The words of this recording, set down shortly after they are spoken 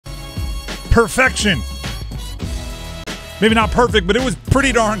perfection. Maybe not perfect, but it was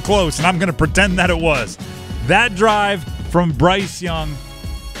pretty darn close, and I'm going to pretend that it was. That drive from Bryce Young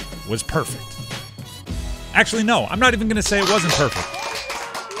was perfect. Actually, no, I'm not even going to say it wasn't perfect.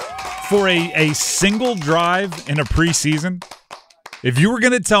 For a single drive in a preseason, if you were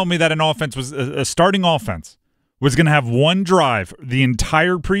going to tell me that an offense was a starting offense was going to have one drive the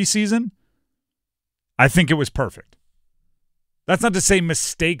entire preseason, I think it was perfect. That's not to say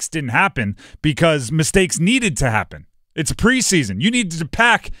mistakes didn't happen, because mistakes needed to happen. It's preseason. You needed to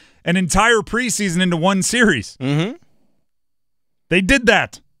pack an entire preseason into one series. Mm-hmm. They did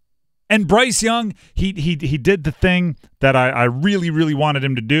that. And Bryce Young, he did the thing that I really, really wanted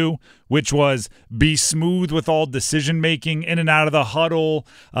him to do, which was be smooth with all decision-making, in and out of the huddle,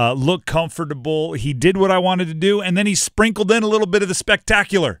 look comfortable. He did what I wanted to do, and then he sprinkled in a little bit of the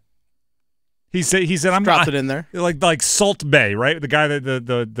spectacular. He said, "I'm dropped it in there, like Salt Bae, right? The guy that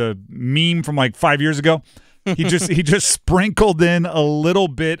the meme from like 5 years ago." He just sprinkled in a little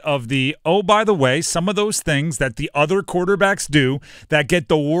bit of the, oh, by the way, some of those things that the other quarterbacks do that get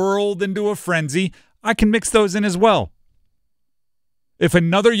the world into a frenzy, I can mix those in as well. If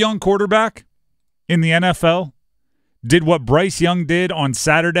another young quarterback in the NFL did what Bryce Young did on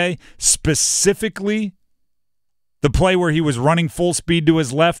Saturday, specifically the play where he was running full speed to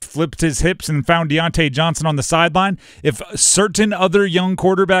his left, flipped his hips, and found Deontay Johnson on the sideline, if certain other young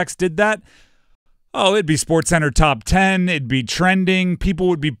quarterbacks did that, oh, it'd be SportsCenter top 10. It'd be trending. People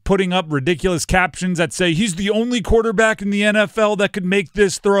would be putting up ridiculous captions that say he's the only quarterback in the NFL that could make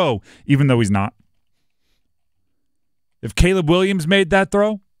this throw, even though he's not. If Caleb Williams made that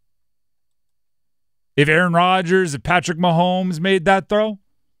throw, if Aaron Rodgers, if Patrick Mahomes made that throw,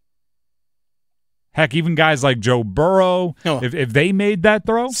 heck, even guys like Joe Burrow, if they made that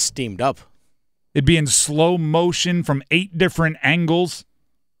throw, steamed up. It'd be in slow motion from 8 different angles.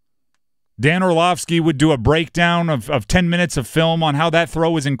 Dan Orlovsky would do a breakdown of 10 minutes of film on how that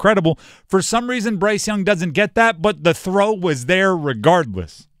throw was incredible. For some reason, Bryce Young doesn't get that, but the throw was there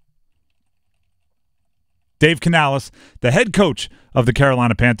regardless. Dave Canales, the head coach of the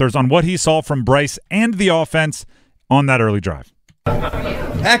Carolina Panthers, on what he saw from Bryce and the offense on that early drive.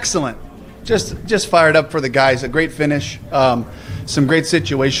 Excellent. Just fired up for the guys. A great finish. Some great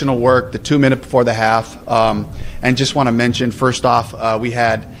situational work, the 2 minute before the half. And just want to mention, first off, we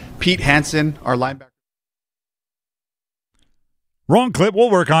had Pete Hansen, our linebacker. Wrong clip. We'll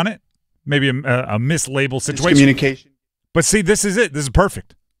work on it. Maybe a mislabel situation. Communication. But see, this is it. This is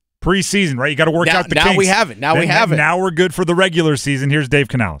perfect. Preseason, right? You got to work out the kinks. Now we have it. Now we have it. Now we're good for the regular season. Here's Dave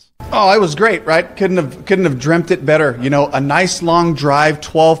Canales. Oh, it was great, right? Couldn't have dreamt it better. You know, a nice long drive,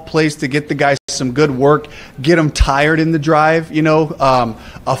 12 plays to get the guys some good work, get them tired in the drive. You know,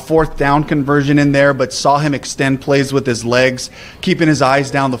 a fourth down conversion in there, but saw him extend plays with his legs, keeping his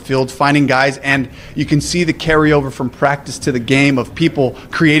eyes down the field, finding guys, and you can see the carryover from practice to the game of people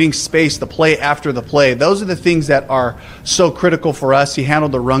creating space, the play after the play. Those are the things that are so critical for us. He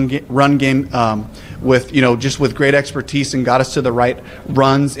handled the run game with, you know, just with great expertise and got us to the right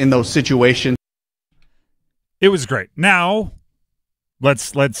runs in those situations. It was great. Now,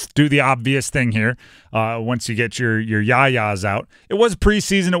 let's do the obvious thing here. Once you get your yayas out, it was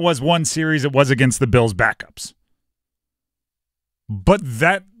preseason. It was one series. It was against the Bills' backups. But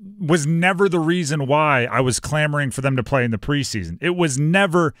that was never the reason why I was clamoring for them to play in the preseason. It was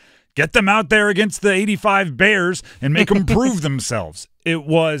never get them out there against the 85 Bears and make them prove themselves. It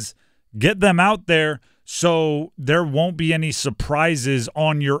was get them out there so there won't be any surprises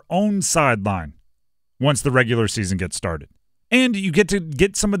on your own sideline once the regular season gets started. And you get to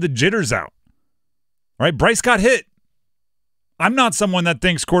get some of the jitters out. All right, Bryce got hit. I'm not someone that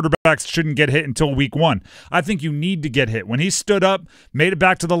thinks quarterbacks shouldn't get hit until week 1. I think you need to get hit. When he stood up, made it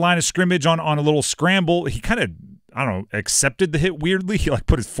back to the line of scrimmage on a little scramble, he kind of, I don't know, accepted the hit weirdly. He like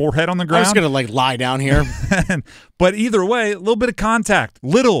put his forehead on the ground. I was going to like lie down here. But either way, a little bit of contact.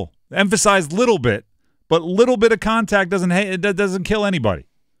 Little. Emphasize little bit. But little bit of contact doesn't kill anybody.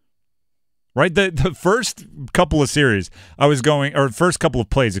 Right? The first couple of series, I was going, or first couple of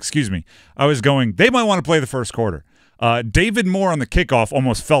plays, excuse me, I was going, they might want to play the first quarter. David Moore on the kickoff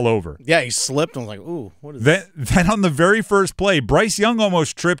almost fell over. Yeah, he slipped. I was like, ooh, what is this? Then on the very first play, Bryce Young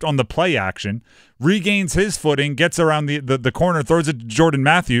almost tripped on the play action, regains his footing, gets around the corner, throws it to Jordan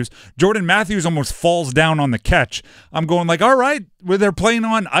Matthews. Jordan Matthews almost falls down on the catch. I'm going like, all right, well, they're playing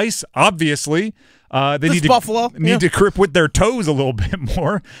on ice, obviously. They need to grip with their toes a little bit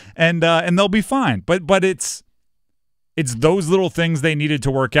more, and they'll be fine. But it's those little things they needed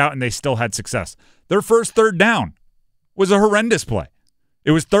to work out, and they still had success. Their first third down was a horrendous play.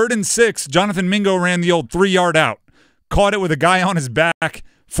 It was 3rd and 6. Jonathon Mingo ran the old 3-yard out, caught it with a guy on his back,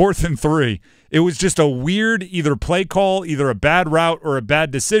 4th and 3. It was just a weird either play call, either a bad route or a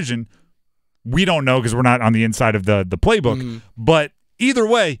bad decision. We don't know because we're not on the inside of the playbook. But either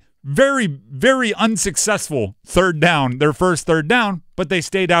way, very, very unsuccessful third down, their first third down, but they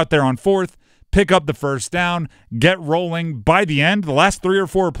stayed out there on 4th, pick up the first down, get rolling. By the end, the last 3 or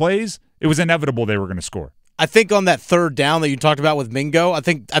 4 plays, it was inevitable they were going to score. I think on that third down that you talked about with Mingo, I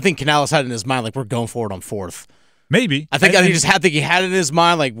think Canales had in his mind, like, we're going for it on 4th. Maybe. I think he had it in his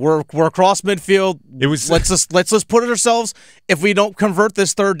mind, like, we're across midfield. It was let's just put it ourselves. If we don't convert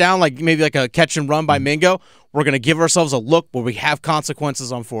this third down, like maybe like a catch and run by Mingo, we're going to give ourselves a look where we have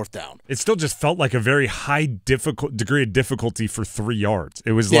consequences on 4th down. It still just felt like a very high degree of difficulty for 3 yards.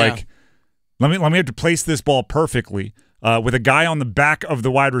 It was like, let me have to place this ball perfectly with a guy on the back of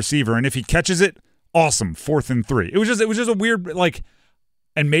the wide receiver, and if he catches it, awesome, 4th and 3. It was just a weird, like,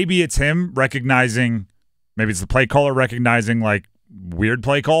 and maybe it's him recognizing. Maybe it's the play caller recognizing, like, weird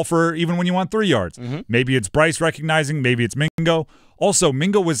play call for even when you want 3 yards. Maybe it's Bryce recognizing. Maybe it's Mingo. Also,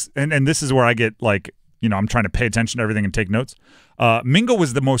 Mingo was, and this is where I get, like, I'm trying to pay attention to everything and take notes. Mingo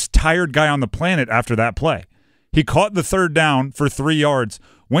was the most tired guy on the planet after that play. He caught the third down for 3 yards,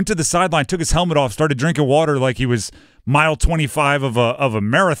 went to the sideline, took his helmet off, started drinking water like he was mile 25 of a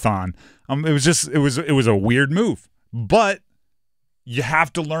marathon. It was a weird move. But you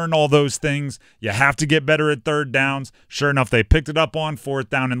have to learn all those things. You have to get better at third downs. Sure enough, they picked it up on 4th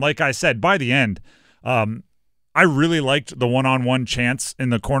down. And like I said, by the end, I really liked the one-on-one chance in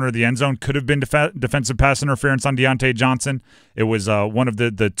the corner of the end zone. Could have been defensive pass interference on Deontay Johnson. It was one of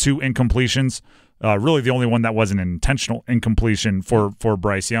the 2 incompletions, really the only one that wasn't an intentional incompletion for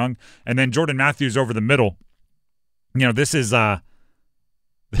Bryce Young. And then Jordan Matthews over the middle. This is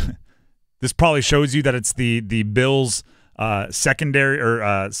this probably shows you that it's the Bills' secondary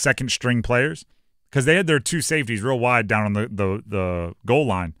or second string players, because they had their 2 safeties real wide down on the goal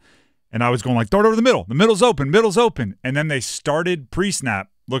line, and I was going like, throw it over the middle. The middle's open, and then they started pre-snap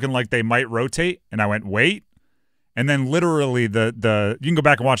looking like they might rotate, and I went wait, and then literally the you can go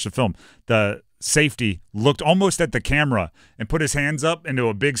back and watch the film. The safety looked almost at the camera and put his hands up into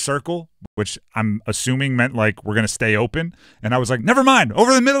a big circle, which I'm assuming meant like we're gonna stay open, and I was like, never mind,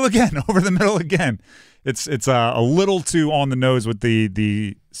 over the middle again. It's a little too on the nose with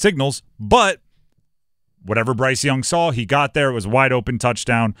the signals, but whatever Bryce Young saw, he got there. It was wide open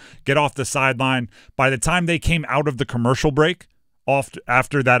touchdown. Get off the sideline. By the time they came out of the commercial break,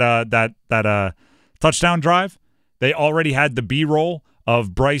 after that touchdown drive, they already had the B-roll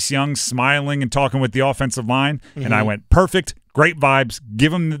of Bryce Young smiling and talking with the offensive line, and I went, perfect, great vibes.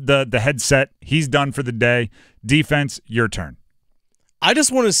 Give him the headset. He's done for the day. Defense, your turn. I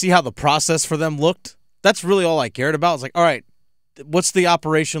just wanted to see how the process for them looked. That's really all I cared about. It's like, all right, what's the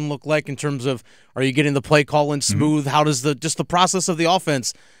operation look like in terms of, are you getting the play call in smooth? How does the process of the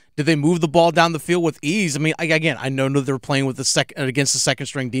offense, did they move the ball down the field with ease? I mean, again, I know they were playing with against the second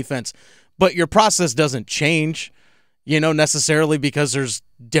string defense, but your process doesn't change, necessarily because there's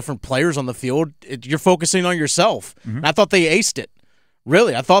different players on the field. You're focusing on yourself. And I thought they aced it.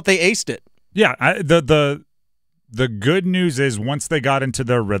 Really, I thought they aced it. Yeah, the good news is once they got into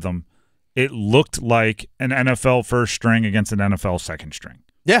their rhythm, it looked like an NFL first string against an NFL second string.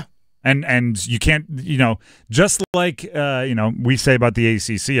 Yeah. And you can't, just like, we say about the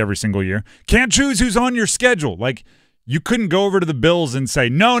ACC every single year, can't choose who's on your schedule. Like, you couldn't go over to the Bills and say,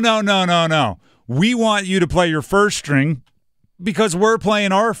 no. We want you to play your first string because we're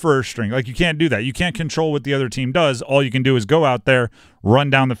playing our first string. Like, you can't do that. You can't control what the other team does. All you can do is go out there, run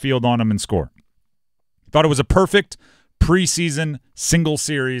down the field on them, and score. Thought it was a perfect preseason single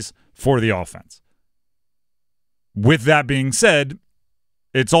series for the offense. With that being said,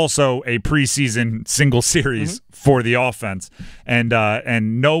 it's also a preseason single series for the offense. And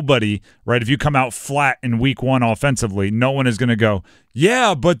nobody, right, if you come out flat in week 1 offensively, no one is going to go,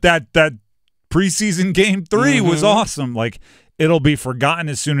 yeah, but that preseason game 3 was awesome. Like, it'll be forgotten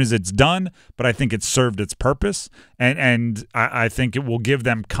as soon as it's done, but I think it served its purpose, and I think it will give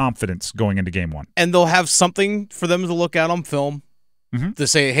them confidence going into game 1. And they'll have something for them to look at on film to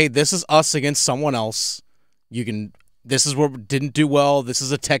say, hey, this is us against someone else. This is what didn't do well. This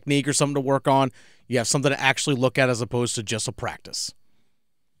is a technique or something to work on. You have something to actually look at as opposed to just a practice.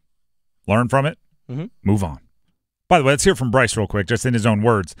 Learn from it. Move on. By the way, let's hear from Bryce real quick, just in his own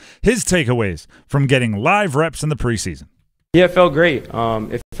words. His takeaways from getting live reps in the preseason. Yeah, it felt great.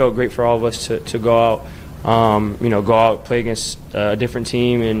 It felt great for all of us to go out, go out, play against a different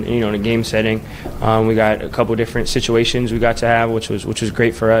team, and in a game setting. We got a couple different situations we got to have, which was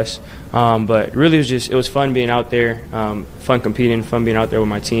great for us. But really, it was fun being out there, fun competing, fun being out there with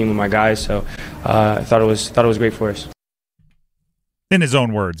my team, with my guys. So I thought it was great for us. In his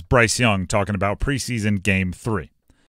own words, Bryce Young talking about preseason game 3.